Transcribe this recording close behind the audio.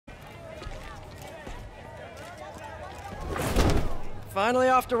Finally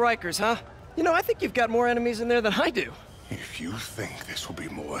off to Rikers, huh? You know, I think you've got more enemies in there than I do. If you think this will be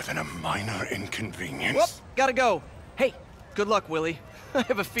more than a minor inconvenience... Whoop, gotta go. Hey, good luck, Willie. I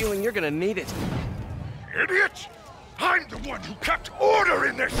have a feeling you're gonna need it. Idiot! I'm the one who kept order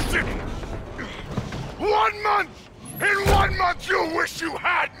in this city! 1 month! In 1 month you'll wish you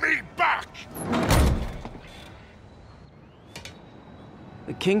had me back!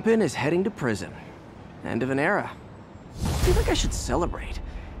 The Kingpin is heading to prison. End of an era. I feel like I should celebrate.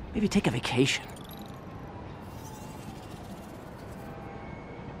 Maybe take a vacation.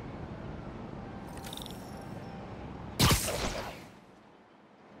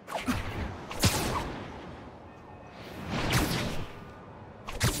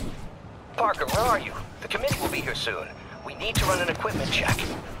 Parker, where are you? The committee will be here soon. We need to run an equipment check.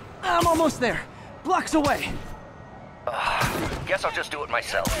 I'm almost there. Blocks away. Guess I'll just do it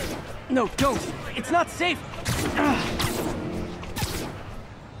myself. No, don't. It's not safe.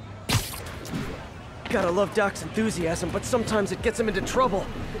 Gotta love Doc's enthusiasm, but sometimes it gets him into trouble.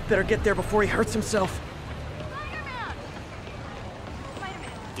 Better get there before he hurts himself.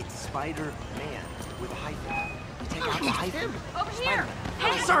 It's Spider-Man with a hyphen. You take out the hyphen. Over here!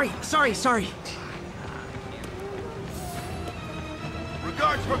 Sorry.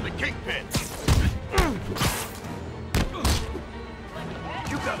 Regards from the Kingpin!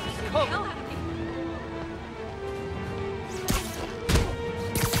 You got this covered.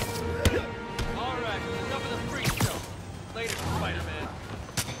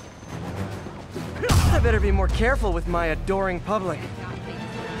 I better be more careful with my adoring public.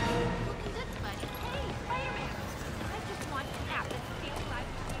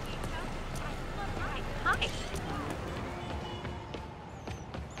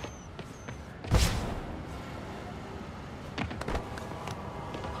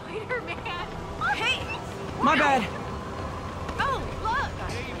 My bad. Oh, look!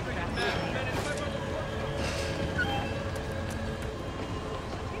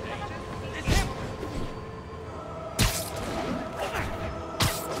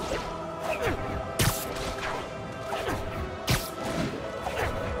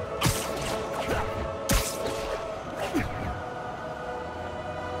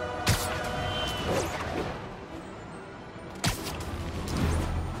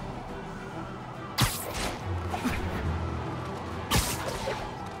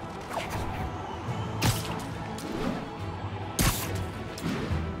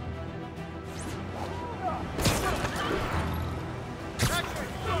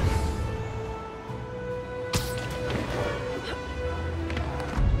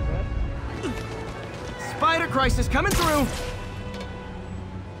 Spider crisis coming through.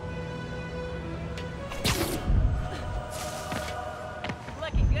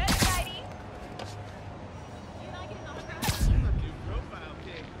 Looking good, Spidey. Can I get an autograph? New profile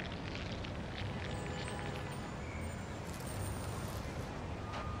pic.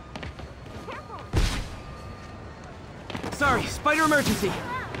 Careful! Sorry, spider emergency.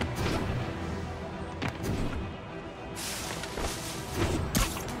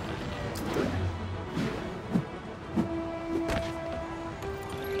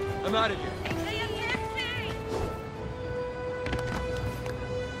 I'm out of here.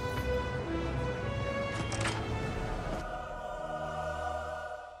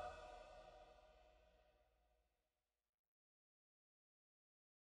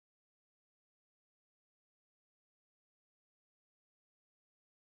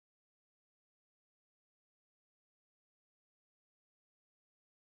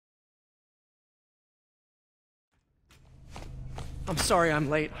 I'm sorry I'm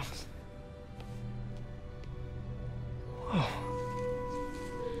late. Oh.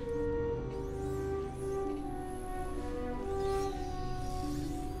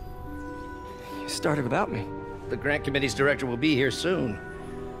 You started without me. The grant committee's director will be here soon.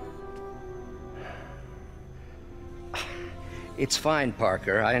 It's fine,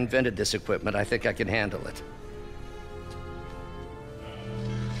 Parker. I invented this equipment. I think I can handle it.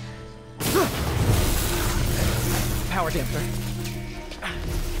 Power damper.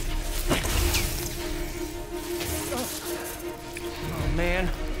 Oh, man.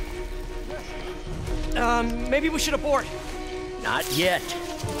 Maybe we should abort. Not yet.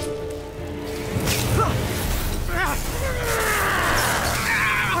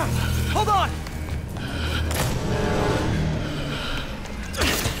 Hold on!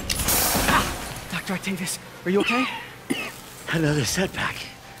 Dr. Octavius, are you okay? Another setback.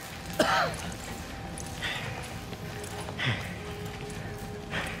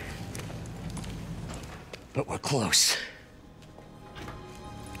 But we're close.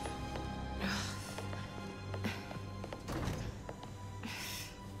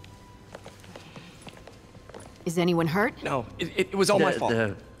 Is anyone hurt? No, it was all my fault.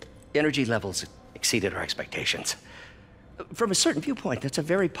 The energy levels exceeded our expectations. From a certain viewpoint, that's a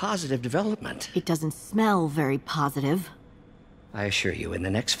very positive development. It doesn't smell very positive. I assure you, in the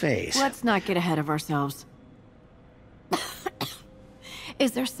next phase... Let's not get ahead of ourselves.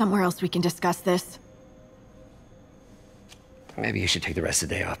 Is there somewhere else we can discuss this? Maybe you should take the rest of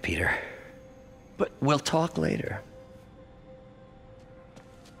the day off, Peter. But we'll talk later.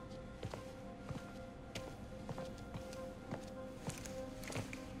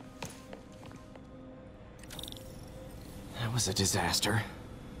 That was a disaster.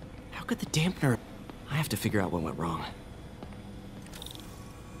 How could the dampener... I have to figure out what went wrong.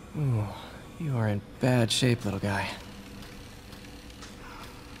 Ooh, you are in bad shape, little guy.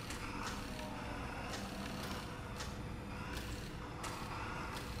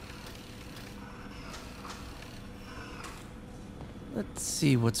 Let's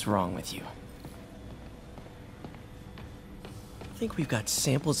see what's wrong with you. I think we've got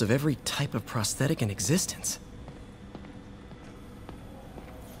samples of every type of prosthetic in existence.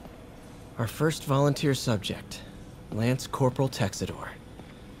 Our first volunteer subject, Lance Corporal Texador.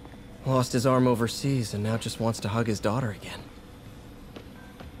 Lost his arm overseas and now just wants to hug his daughter again.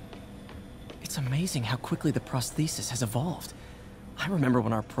 It's amazing how quickly the prosthesis has evolved. I remember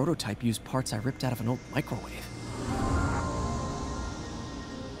when our prototype used parts I ripped out of an old microwave.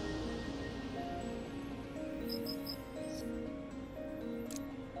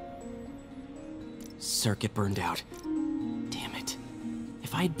 Circuit burned out. Damn it.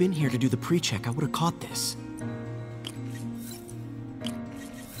 If I had been here to do the pre-check, I would have caught this.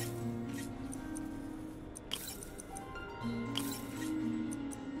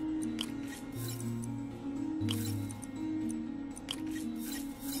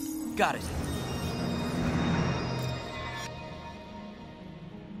 Got it.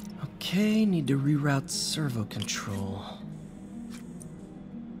 Okay, need to reroute servo control.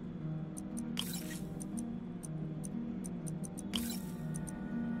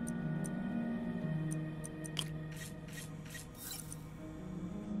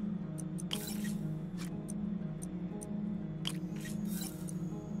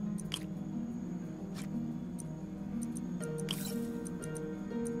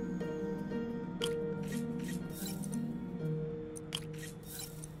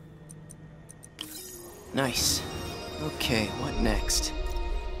 Nice. Okay, what next?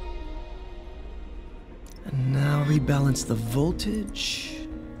 And now rebalance the voltage.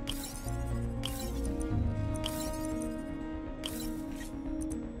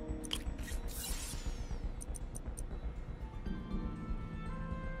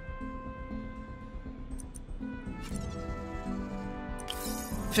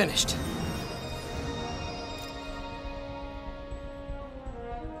 Finished.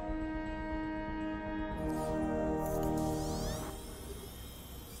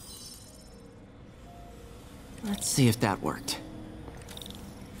 Let's see if that worked.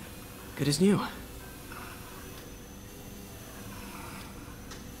 Good as new.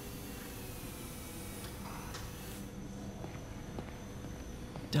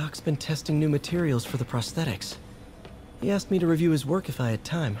 Doc's been testing new materials for the prosthetics. He asked me to review his work if I had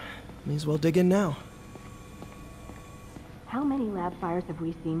time. May as well dig in now. How many lab fires have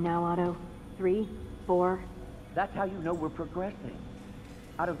we seen now, Otto? 3? 4? That's how you know we're progressing.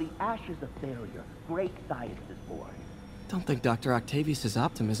 Out of the ashes of failure, great science is born. Don't think Dr. Octavius's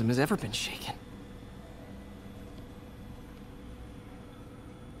optimism has ever been shaken.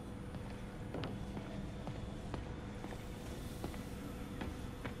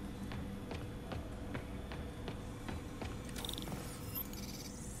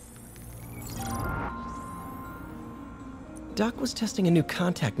 Doc was testing a new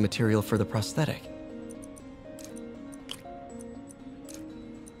contact material for the prosthetic.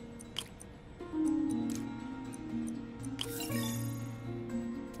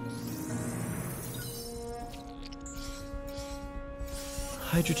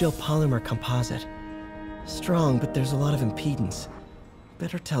 Hydrogel polymer composite. Strong, but there's a lot of impedance.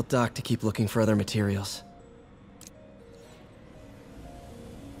 Better tell Doc to keep looking for other materials.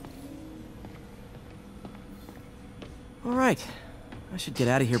 All right. I should get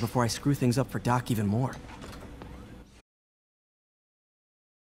out of here before I screw things up for Doc even more.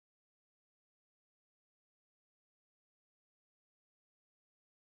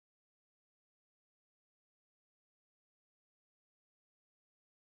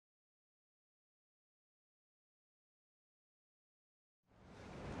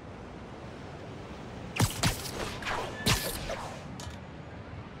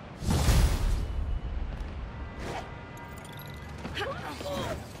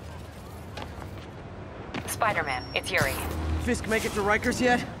 Spider-Man, it's Yuri. Fisk make it to Rikers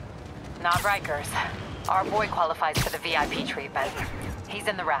yet? Not Rikers. Our boy qualifies for the VIP treatment. He's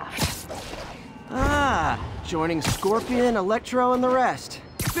in the raft. Ah, joining Scorpion, Electro, and the rest.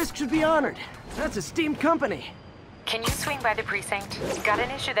 Fisk should be honored. That's a steamed company. Can you swing by the precinct? Got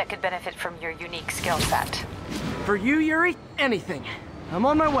an issue that could benefit from your unique skill set. For you, Yuri, anything. I'm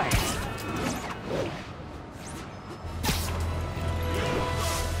on my way.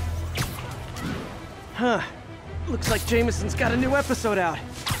 Huh. Looks like Jameson's got a new episode out.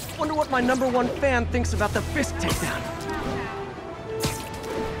 Wonder what my #1 fan thinks about the Fisk takedown.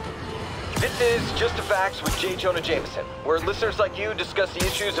 This is Just the Facts with J. Jonah Jameson, where listeners like you discuss the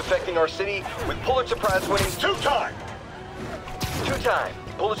issues affecting our city with Pulitzer Prize-winning two-time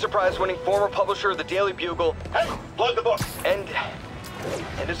Pulitzer Prize-winning former publisher of the Daily Bugle. Hey, plug the book. And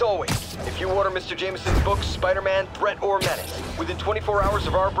as always, if you order Mr. Jameson's books, Spider-Man, Threat, or Menace, within 24 hours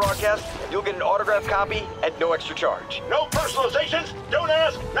of our broadcast, you'll get an autographed copy at no extra charge. No personalizations. Don't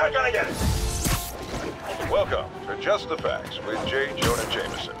ask. Not gonna get it. Welcome to Just the Facts with J. Jonah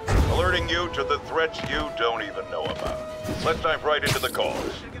Jameson, alerting you to the threats you don't even know about. Let's dive right into the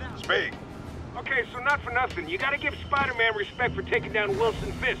calls. Speak. Okay, so not for nothing. You gotta give Spider-Man respect for taking down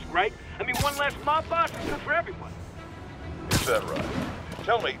Wilson Fisk, right? I mean, one less mob boss is good for everyone. Is that right?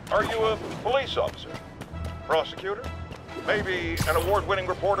 Tell me, are you a police officer? Prosecutor? Maybe an award-winning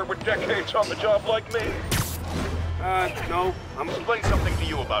reporter with decades on the job like me? No. I'm explain something to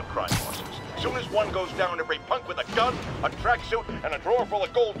you about crime bosses. As soon as one goes down, every punk with a gun, a tracksuit, and a drawer full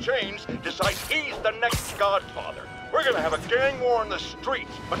of gold chains decides he's the next godfather. We're gonna have a gang war in the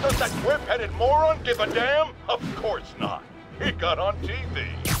streets, but does that whip-headed moron give a damn? Of course not. He got on TV.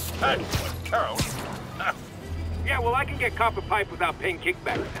 That's what counts. Yeah, well, I can get copper pipe without paying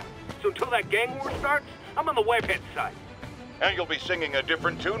kickbacks now. So until that gang war starts, I'm on the webhead side. And you'll be singing a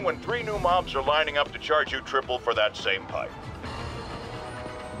different tune when 3 new mobs are lining up to charge you triple for that same pipe.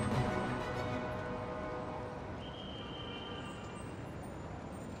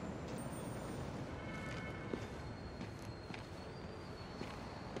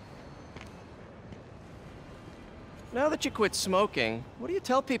 Now that you quit smoking, what do you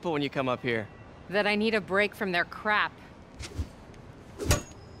tell people when you come up here? That I need a break from their crap.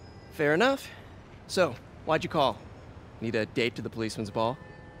 Fair enough. So, why'd you call? Need a date to the policeman's ball?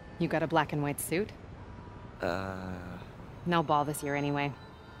 You got a black and white suit? No ball this year anyway.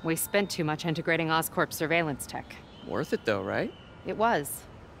 We spent too much integrating Oscorp's surveillance tech. Worth it though, right? It was.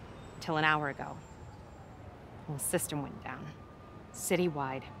 Till an hour ago. The whole system went down.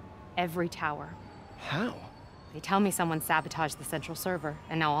 Citywide. Every tower. How? They tell me someone sabotaged the central server,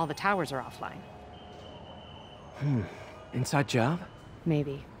 and now all the towers are offline. Inside job?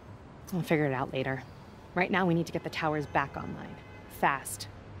 Maybe. I'll figure it out later. Right now, we need to get the towers back online. Fast.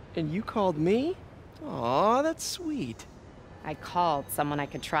 And you called me? Aw, that's sweet. I called someone I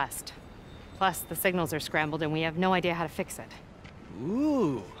could trust. Plus, the signals are scrambled and we have no idea how to fix it.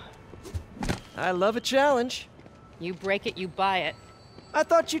 Ooh. I love a challenge. You break it, you buy it. I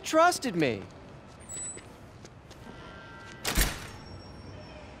thought you trusted me.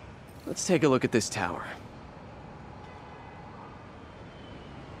 Let's take a look at this tower.